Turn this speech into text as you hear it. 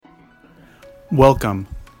Welcome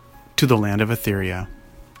to the land of Etheria.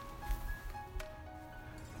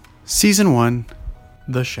 Season 1,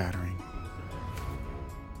 The Shattering.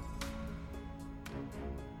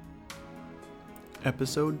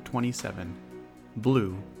 Episode 27,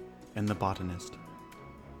 Blu the Botanist.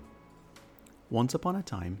 Once upon a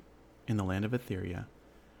time, in the land of Etheria,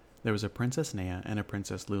 there was a Princess Nea and a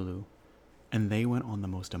Princess Lulu, and they went on the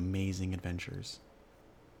most amazing adventures.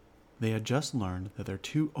 They had just learned that their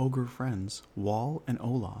two ogre friends, Wal and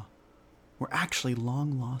Ola, were actually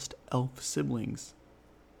long-lost elf siblings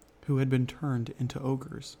who had been turned into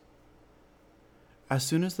ogres. As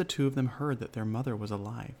soon as the two of them heard that their mother was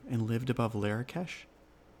alive and lived above Larakesh,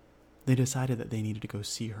 they decided that they needed to go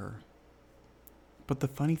see her. But the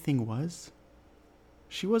funny thing was,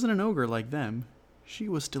 she wasn't an ogre like them. She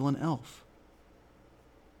was still an elf.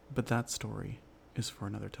 But that story is for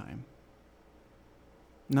another time.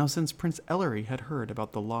 Now, since Prince Ellery had heard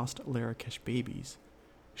about the lost Larakesh babies,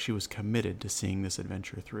 she was committed to seeing this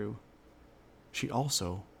adventure through. She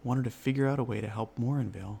also wanted to figure out a way to help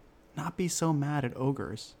Morinvale not be so mad at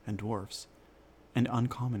ogres and dwarfs and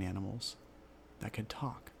uncommon animals that could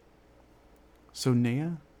talk. So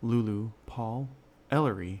Nea, Lulu, Paul,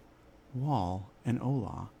 Ellery, Wal, and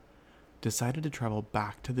Ola decided to travel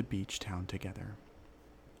back to the beach town together.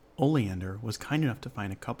 Oleander was kind enough to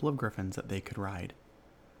find a couple of griffins that they could ride,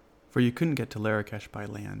 for you couldn't get to Larakesh by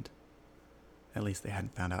land. At least they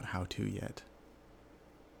hadn't found out how to yet.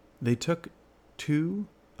 They took two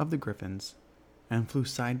of the griffins and flew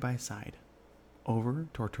side by side over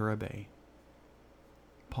Tortura Bay.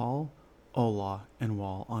 Paul, Ola, and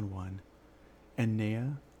Wal on one, and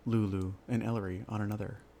Nea, Lulu, and Ellery on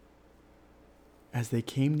another. As they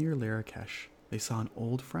came near Larakesh, they saw an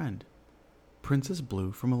old friend, Princess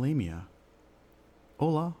Blu from Elamia.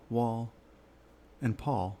 Ola, Wal, and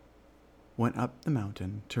Paul went up the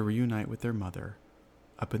mountain to reunite with their mother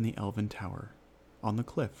up in the Elven Tower on the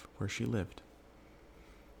cliff where she lived.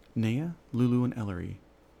 Nea, Lulu, and Ellery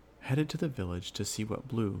headed to the village to see what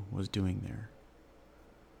Blu was doing there.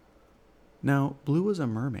 Now, Blu was a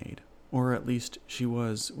mermaid, or at least she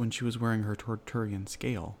was when she was wearing her Torturian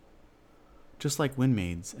scale. Just like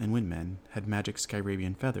windmaids and windmen had magic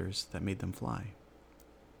Skyrabian feathers that made them fly.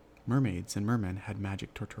 Mermaids and mermen had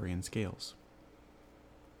magic Torturian scales,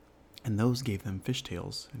 and those gave them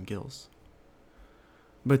fishtails and gills.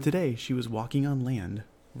 But today she was walking on land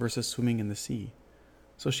versus swimming in the sea,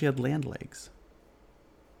 so she had land legs.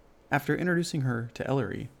 After introducing her to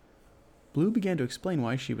Ellery, Blu began to explain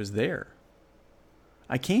why she was there.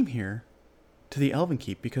 I came here to the Elven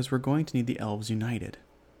Keep because we're going to need the elves united.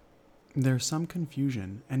 There's some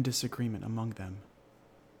confusion and disagreement among them.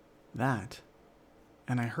 That,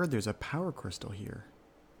 and I heard there's a power crystal here.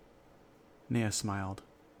 Nea smiled.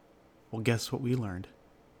 Well, guess what we learned?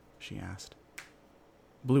 She asked.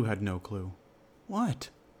 Blu had no clue. What?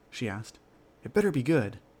 She asked. It better be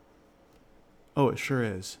good. Oh, it sure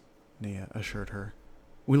is, Nea assured her.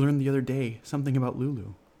 We learned the other day something about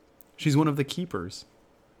Lulu. She's one of the keepers.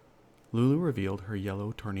 Lulu revealed her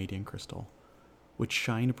yellow Tornadian crystal, which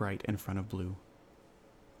shined bright in front of Blu.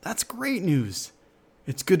 That's great news!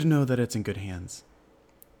 It's good to know that it's in good hands.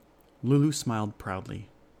 Lulu smiled proudly.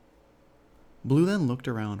 Blu then looked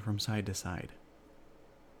around from side to side.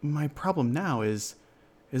 My problem now is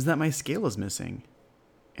that my scale is missing,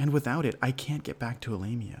 and without it, I can't get back to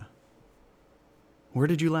Elamia. Where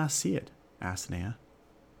did you last see it? Asked Nea.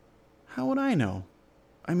 How would I know?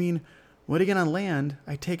 I mean, when I get on land,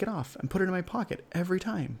 I take it off and put it in my pocket every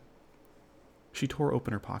time. She tore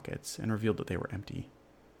open her pockets and revealed that they were empty.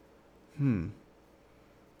 And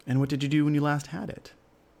what did you do when you last had it?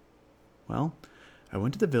 Well, I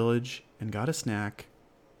went to the village and got a snack.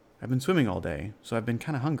 I've been swimming all day, so I've been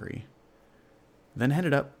kind of hungry. Then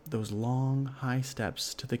headed up those long, high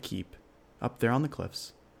steps to the keep, up there on the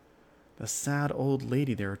cliffs. The sad old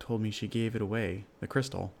lady there told me she gave it away, the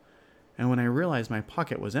crystal, and when I realized my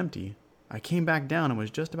pocket was empty, I came back down and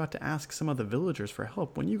was just about to ask some of the villagers for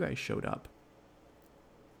help when you guys showed up.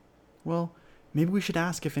 Well, maybe we should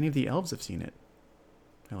ask if any of the elves have seen it,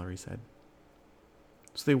 Ellery said.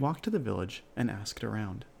 So they walked to the village and asked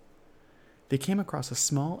around. They came across a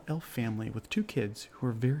small elf family with two kids who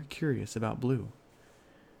were very curious about Blu.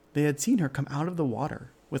 They had seen her come out of the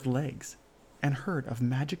water with legs and heard of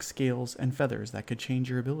magic scales and feathers that could change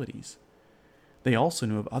your abilities. They also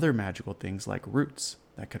knew of other magical things like roots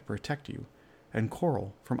that could protect you and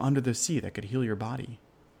coral from under the sea that could heal your body.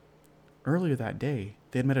 Earlier that day,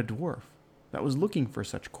 they had met a dwarf that was looking for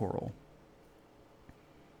such coral.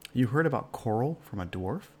 You heard about coral from a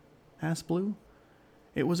dwarf? Asked Blu.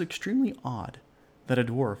 It was extremely odd that a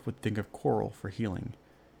dwarf would think of coral for healing,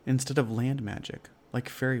 instead of land magic, like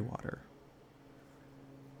fairy water.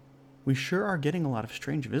 We sure are getting a lot of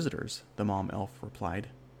strange visitors, the mom elf replied.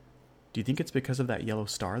 Do you think it's because of that yellow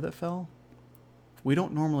star that fell? We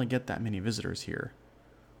don't normally get that many visitors here.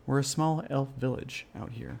 We're a small elf village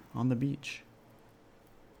out here on the beach.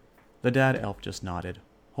 The dad elf just nodded,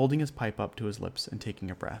 holding his pipe up to his lips and taking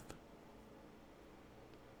a breath.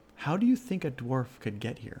 How do you think a dwarf could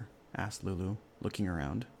get here? Asked Lulu, looking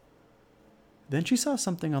around. Then she saw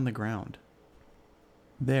something on the ground.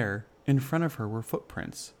 There, in front of her, were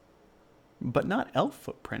footprints. But not elf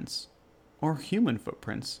footprints, or human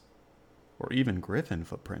footprints, or even griffin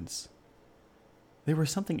footprints. They were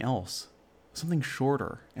something else, something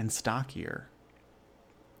shorter and stockier.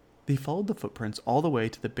 They followed the footprints all the way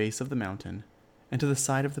to the base of the mountain and to the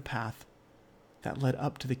side of the path that led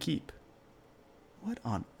up to the keep. What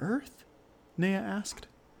on earth? Nea asked.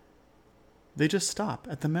 They just stop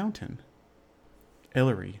at the mountain.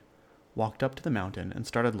 Ellery walked up to the mountain and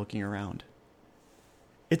started looking around.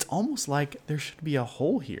 It's almost like there should be a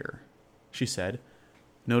hole here, she said,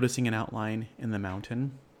 noticing an outline in the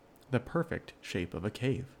mountain, the perfect shape of a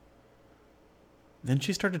cave. Then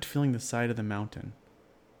she started feeling the side of the mountain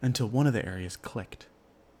until one of the areas clicked.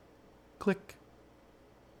 Click.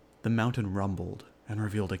 The mountain rumbled and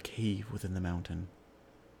revealed a cave within the mountain.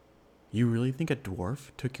 You really think a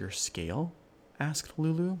dwarf took your scale? Asked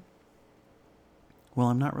Lulu. Well,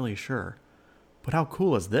 I'm not really sure, but how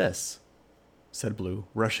cool is this? Said Blue,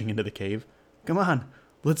 rushing into the cave. Come on,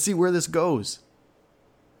 let's see where this goes.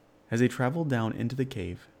 As they traveled down into the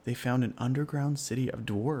cave, they found an underground city of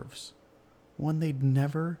dwarves, one they'd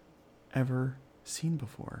never, ever seen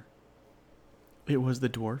before. It was the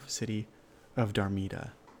dwarf city of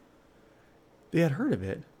Darmida. They had heard of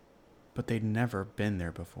it, but they'd never been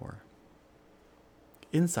there before.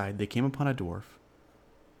 Inside, they came upon a dwarf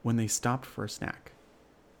when they stopped for a snack.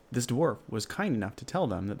 This dwarf was kind enough to tell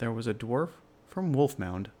them that there was a dwarf from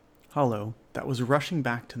Wolfmound Hollow that was rushing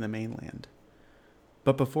back to the mainland.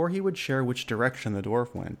 But before he would share which direction the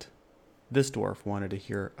dwarf went, this dwarf wanted to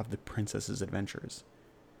hear of the princess's adventures.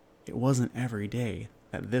 It wasn't every day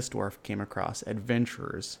that this dwarf came across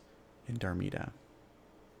adventurers in Darmida.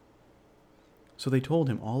 So they told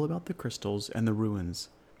him all about the crystals and the ruins.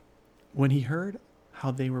 When he heard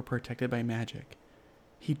how they were protected by magic,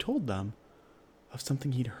 he told them of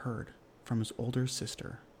something he'd heard from his older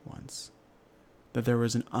sister once, that there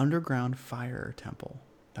was an underground fire temple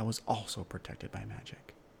that was also protected by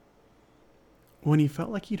magic. When he felt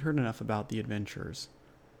like he'd heard enough about the adventures,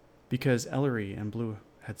 because Ellery and Blue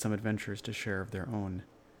had some adventures to share of their own,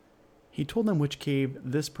 he told them which cave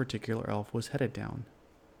this particular elf was headed down.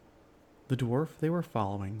 The dwarf they were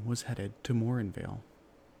following was headed to Morinvale.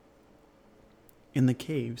 In the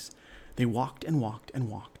caves, they walked and walked and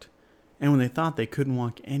walked, and when they thought they couldn't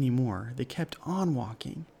walk any more, they kept on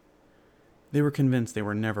walking. They were convinced they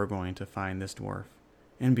were never going to find this dwarf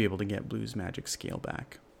and be able to get Blue's magic scale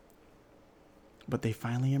back. But they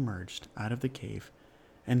finally emerged out of the cave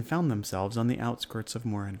and found themselves on the outskirts of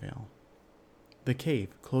Morinvale, the cave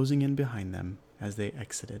closing in behind them as they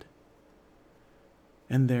exited.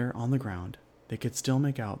 And there, on the ground, they could still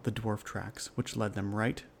make out the dwarf tracks which led them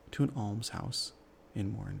right to an almshouse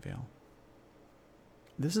in Morinvale.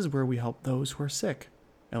 This is where we help those who are sick,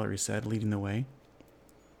 Ellery said, leading the way.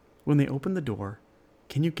 When they opened the door,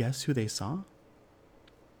 can you guess who they saw?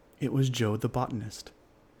 It was Joe the botanist,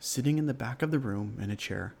 sitting in the back of the room in a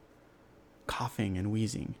chair, coughing and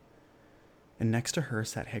wheezing. And next to her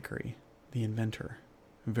sat Hickory, the inventor,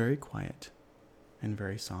 very quiet and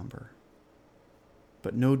very somber.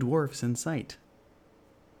 But no dwarfs in sight.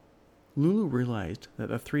 Lulu realized that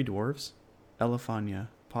the three dwarves, Elefania,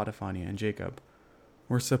 Potifania, and Jacob,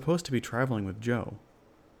 were supposed to be traveling with Joe,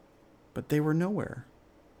 but they were nowhere.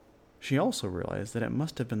 She also realized that it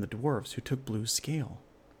must have been the dwarves who took Blue's scale.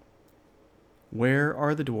 Where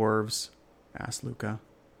are the dwarves? Asked Luca.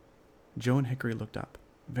 Joe and Hickory looked up,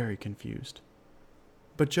 very confused.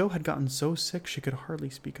 But Joe had gotten so sick she could hardly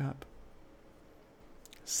speak up.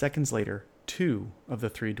 Seconds later, 2 of the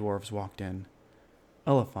 3 dwarves walked in,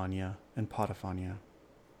 Elefania and Potifania.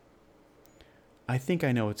 I think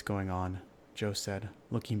I know what's going on, Joe said,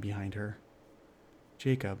 looking behind her.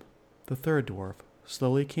 Jacob, the 3rd dwarf,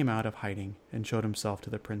 slowly came out of hiding and showed himself to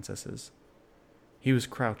the princesses. He was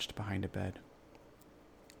crouched behind a bed.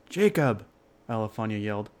 Jacob, Elefania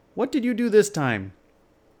yelled, what did you do this time?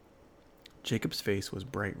 Jacob's face was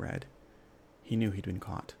bright red. He knew he'd been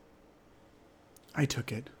caught. I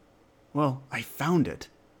took it. Well, I found it.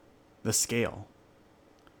 The scale.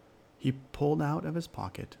 He pulled out of his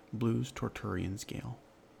pocket Blue's Torturian scale.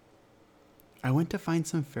 I went to find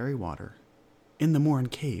some fairy water. in the Morin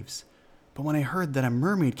caves. But when I heard that a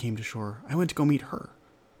mermaid came to shore, I went to go meet her.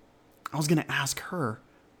 I was going to ask her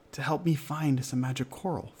to help me find some magic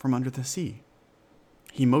coral from under the sea."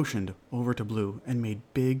 He motioned over to Blue and made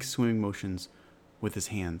big swimming motions with his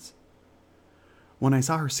hands. "When I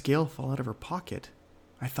saw her scale fall out of her pocket,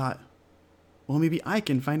 I thought, well, maybe I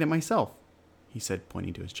can find it myself," he said,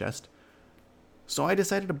 pointing to his chest. "So I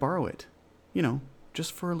decided to borrow it,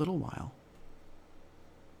 just for a little while."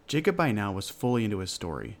 Jacob by now was fully into his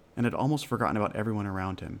story and had almost forgotten about everyone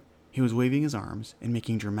around him. He was waving his arms and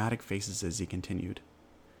making dramatic faces as he continued.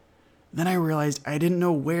 "Then I realized I didn't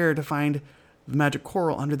know where to find the magic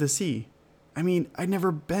coral under the sea. I'd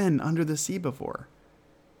never been under the sea before.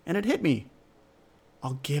 And it hit me.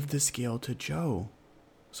 I'll give the scale to Jo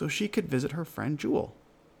so she could visit her friend Jewel."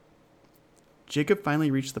 Jacob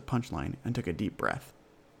finally reached the punchline and took a deep breath.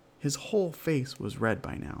 His whole face was red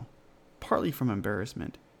by now, partly from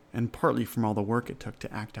embarrassment and partly from all the work it took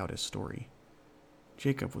to act out his story.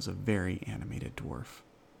 Jacob was a very animated dwarf.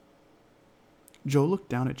 Jo looked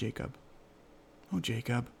down at Jacob. "Oh,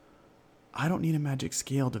 Jacob, I don't need a magic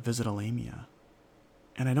scale to visit Alamia,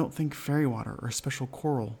 and I don't think fairy water or special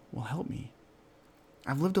coral will help me.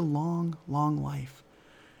 I've lived a long, long life,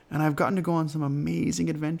 and I've gotten to go on some amazing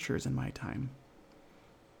adventures in my time.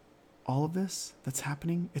 All of this that's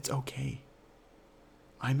happening, it's okay.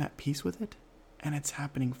 I'm at peace with it, and it's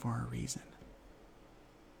happening for a reason."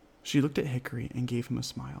 She looked at Hickory and gave him a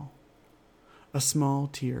smile. A small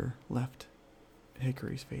tear left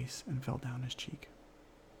Hickory's face and fell down his cheek.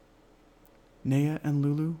 "Naya and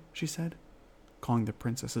Lulu," she said, calling the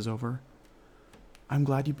princesses over, "I'm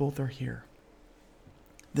glad you both are here.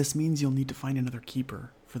 This means you'll need to find another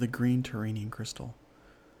keeper for the green Turanian crystal.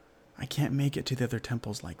 I can't make it to the other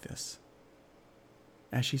temples like this."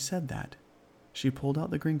 As she said that, she pulled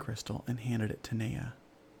out the green crystal and handed it to Naya.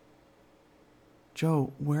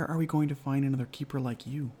 "Jo, where are we going to find another keeper like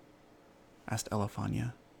you?" asked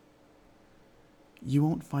Elefania. "You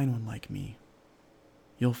won't find one like me.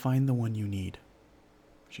 You'll find the one you need,"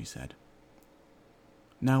 she said.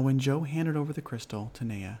 Now, when Jo handed over the crystal to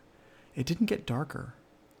Naya, it didn't get darker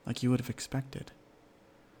like you would have expected.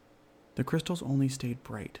 The crystals only stayed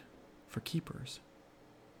bright for keepers,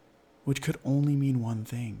 which could only mean one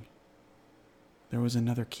thing. There was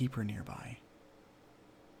another keeper nearby.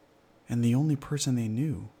 And the only person they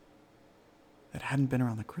knew that hadn't been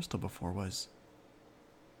around the crystal before was...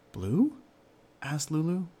 "Blue?" asked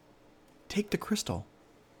Lulu. "Take the crystal."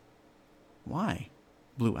 "Why?"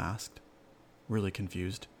 Blue asked, really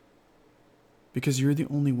confused. "Because you're the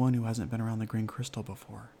only one who hasn't been around the green crystal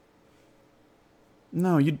before."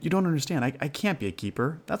 "No, you don't understand. I can't be a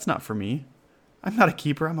keeper. That's not for me. I'm not a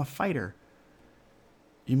keeper, I'm a fighter."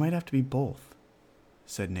 "You might have to be both,"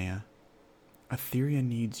 said Naya. "Etheria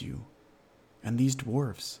needs you. And these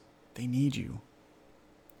dwarves, they need you."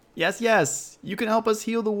 Yes, you can help us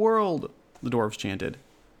heal the world," the dwarves chanted.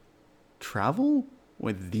 "Travel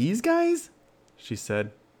with these guys?" she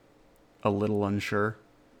said, a little unsure.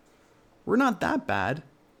 "We're not that bad.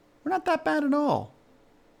 We're not that bad at all.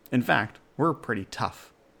 In fact, we're pretty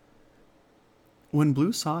tough." When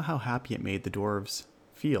Blue saw how happy it made the dwarves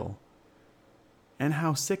feel, and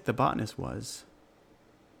how sick the botanist was,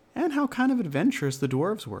 and how kind of adventurous the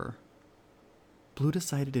dwarves were, Blue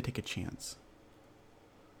decided to take a chance.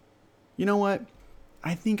 "You know what?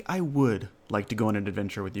 I think I would like to go on an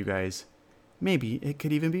adventure with you guys. Maybe it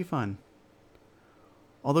could even be fun."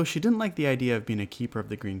 Although she didn't like the idea of being a keeper of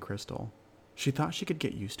the green crystal, she thought she could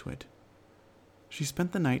get used to it. She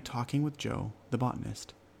spent the night talking with Jo, the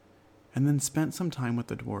botanist, and then spent some time with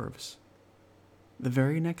the dwarves. The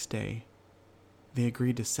very next day, they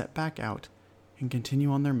agreed to set back out and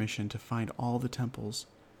continue on their mission to find all the temples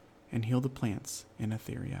and heal the plants in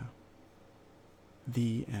Etheria.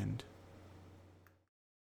 The end.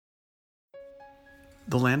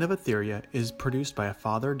 The Land of Etheria is produced by a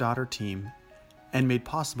father-daughter team and made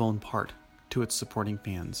possible in part to its supporting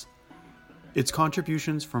fans. It's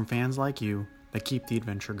contributions from fans like you that keep the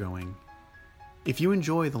adventure going. If you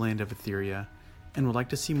enjoy The Land of Etheria and would like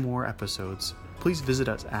to see more episodes, please visit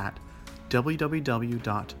us at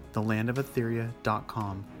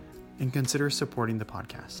www.thelandofeltheria.com and consider supporting the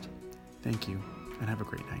podcast. Thank you, and have a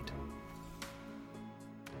great night.